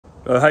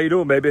How you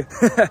doing, baby?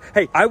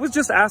 Hey, I was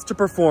just asked to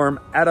perform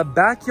at a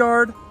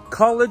backyard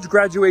college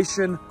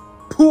graduation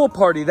pool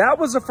party. That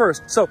was a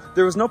first. So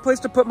there was no place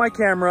to put my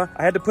camera.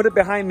 I had to put it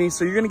behind me.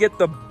 So you're gonna get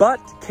the butt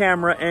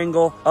camera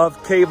angle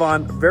of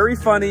Kvon. Very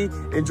funny.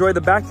 Enjoy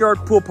the backyard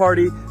pool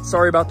party.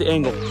 Sorry about the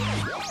angle.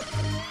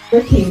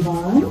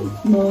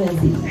 Kvon,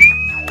 noisy.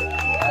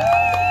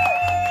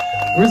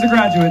 Where's the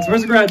graduates?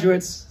 Where's the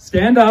graduates?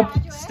 Stand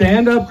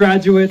up,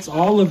 graduates.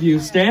 All of you,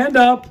 stand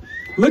up.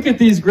 Look at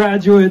these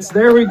graduates.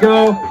 There we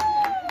go.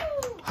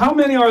 How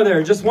many are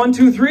there? Just 1,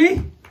 2,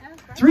 3?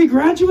 3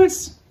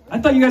 graduates? I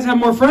thought you guys had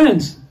more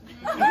friends.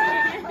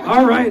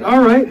 All right,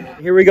 all right.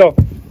 Here we go.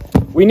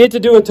 We need to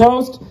do a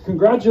toast.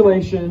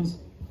 Congratulations.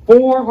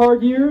 4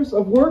 hard years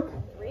of work?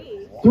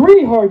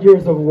 3 hard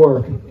years of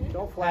work.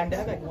 Don't flag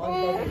that.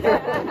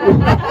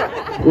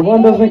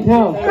 One doesn't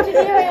count.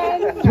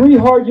 3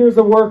 hard years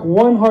of work,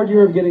 1 hard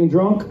year of getting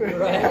drunk.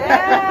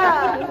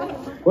 Yeah.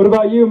 What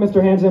about you,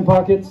 Mr. Hands in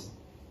Pockets?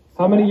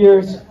 How many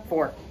years?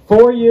 4.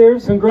 4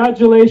 years.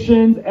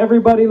 Congratulations,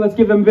 everybody. Let's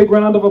give them a big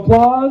round of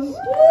applause.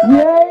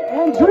 Yay,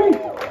 and drink.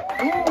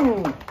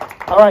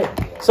 All right,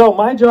 so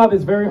my job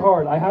is very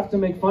hard. I have to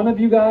make fun of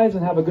you guys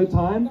and have a good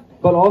time,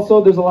 but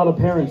also there's a lot of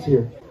parents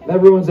here. That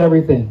ruins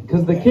everything.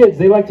 Because the kids,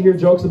 they like to hear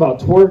jokes about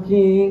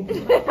twerking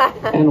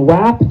and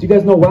WAP. Do you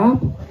guys know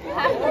WAP?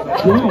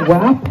 Yeah,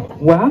 WAP.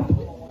 WAP.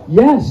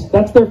 Yes,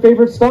 that's their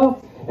favorite stuff.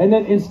 And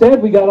then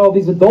instead, we got all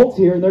these adults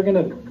here, and they're going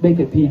to make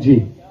it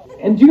PG.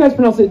 And do you guys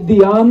pronounce it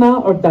Diana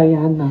or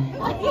Diana?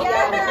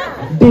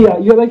 Diana. Dia.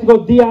 You like to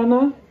go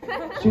Diana?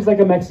 She's like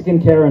a Mexican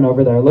Karen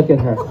over there. Look at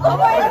her.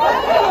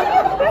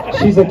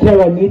 She's a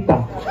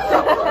Karenita.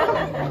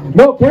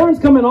 No, Karens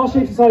come in all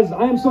shapes and sizes.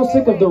 I am so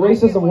sick of the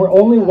racism where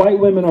only white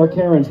women are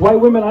Karens. White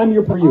women, I'm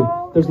here for you.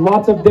 There's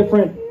lots of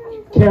different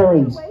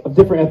Karens of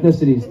different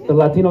ethnicities. The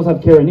Latinos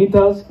have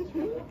Karenitas.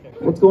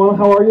 What's going on?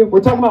 How are you? We're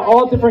talking about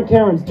all different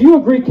Karens. Do you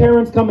agree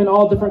Karens come in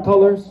all different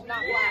colors?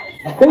 Not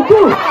black. They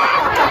do.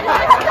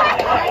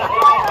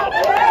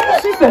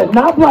 She said,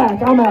 not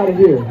black. I'm out of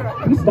here.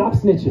 Please stop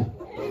snitching.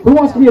 Who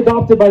wants to be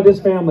adopted by this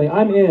family?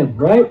 I'm in,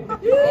 right?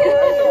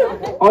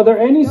 Are there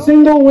any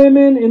single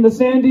women in the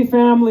Sandy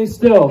family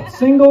still?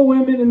 Single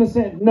women in the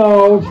Sandy?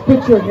 No,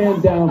 put your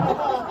hand down.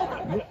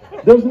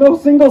 There's no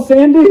single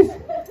Sandys?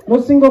 No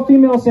single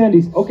female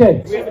Sandys.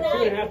 Okay. We have a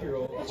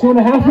 2.5-year-old.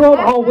 2.5-year-old?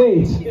 I'll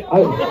wait.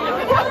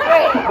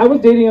 I was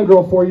dating a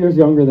girl 4 years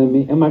younger than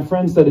me, and my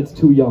friend said it's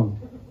too young.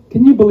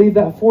 Can you believe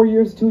that? 4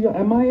 years too young?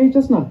 At my age,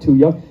 that's not too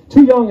young.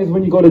 Too young is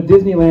when you go to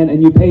Disneyland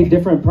and you pay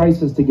different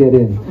prices to get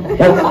in.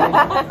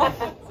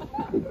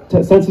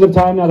 Sensitive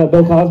time now that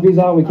Bill Cosby's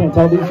out, we can't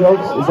tell these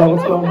jokes? Is that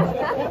what's going on?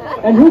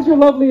 And who's your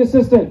lovely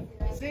assistant?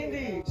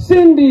 Cindy.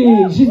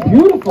 Cindy! She's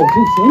beautiful.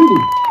 She's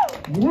Cindy.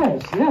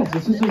 Yes, yes.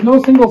 There's no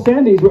single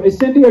Sandys. Is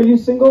Cindy, are you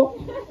single?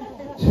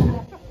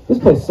 This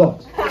place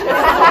sucks.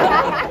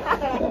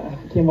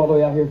 Came all the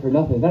way out here for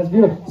nothing. That's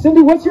beautiful.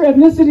 Cindy, what's your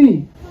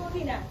ethnicity?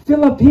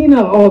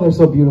 Filipina. Oh, they're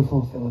so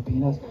beautiful,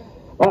 Filipinas.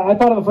 I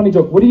thought of a funny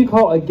joke. What do you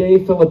call a gay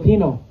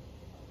Filipino?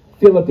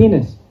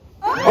 Filipinas.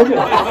 Okay.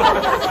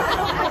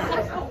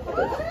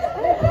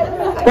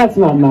 That's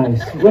not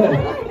nice.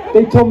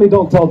 They told me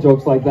don't tell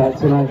jokes like that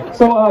tonight.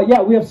 So,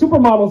 yeah, we have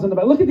supermodels in the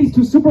back. Look at these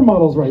 2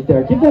 supermodels right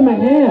there. Give them a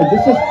hand.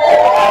 This is...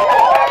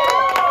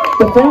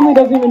 The family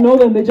doesn't even know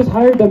them. They just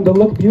hired them to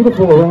look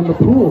beautiful around the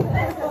pool.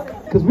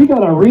 Because we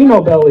got a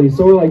RENO belly.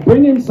 So we're like,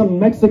 bring in some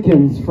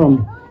Mexicans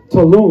from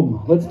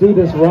Tulum. Let's do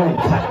this right.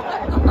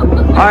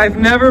 I've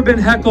never been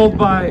heckled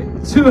by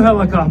 2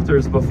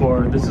 helicopters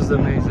before. This is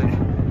amazing.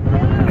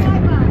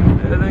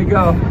 There they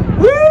go.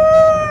 Woo!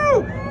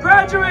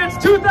 Graduates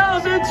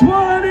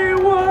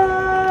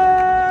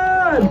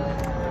 2021!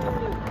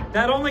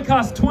 That only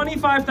cost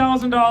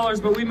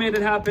 $25,000, but we made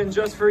it happen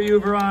just for you,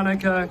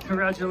 Veronica.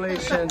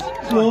 Congratulations.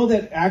 You know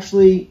that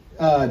actually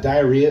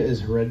diarrhea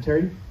is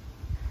hereditary?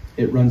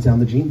 It runs down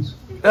the genes.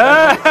 Yay!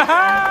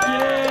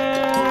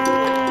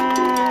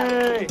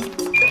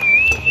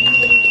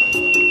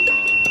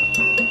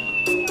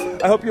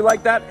 I hope you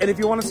like that. And if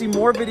you want to see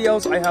more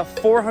videos, I have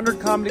 400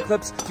 comedy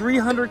clips,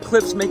 300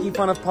 clips making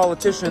fun of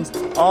politicians,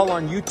 all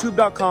on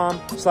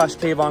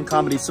youtube.com/Kvon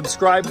Comedy.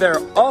 Subscribe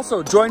there.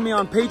 Also, join me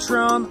on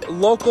Patreon,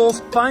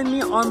 locals. Find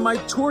me on my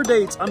tour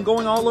dates. I'm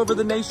going all over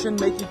the nation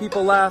making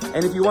people laugh.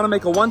 And if you want to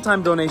make a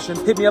one-time donation,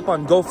 hit me up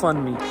on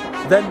GoFundMe,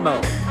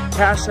 Venmo,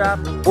 Cash App,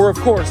 or of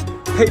course,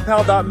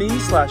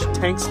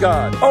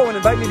 paypal.me/TanxGod. Oh, and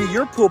invite me to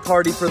your pool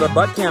party for the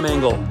butt cam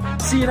angle.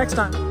 See you next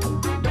time.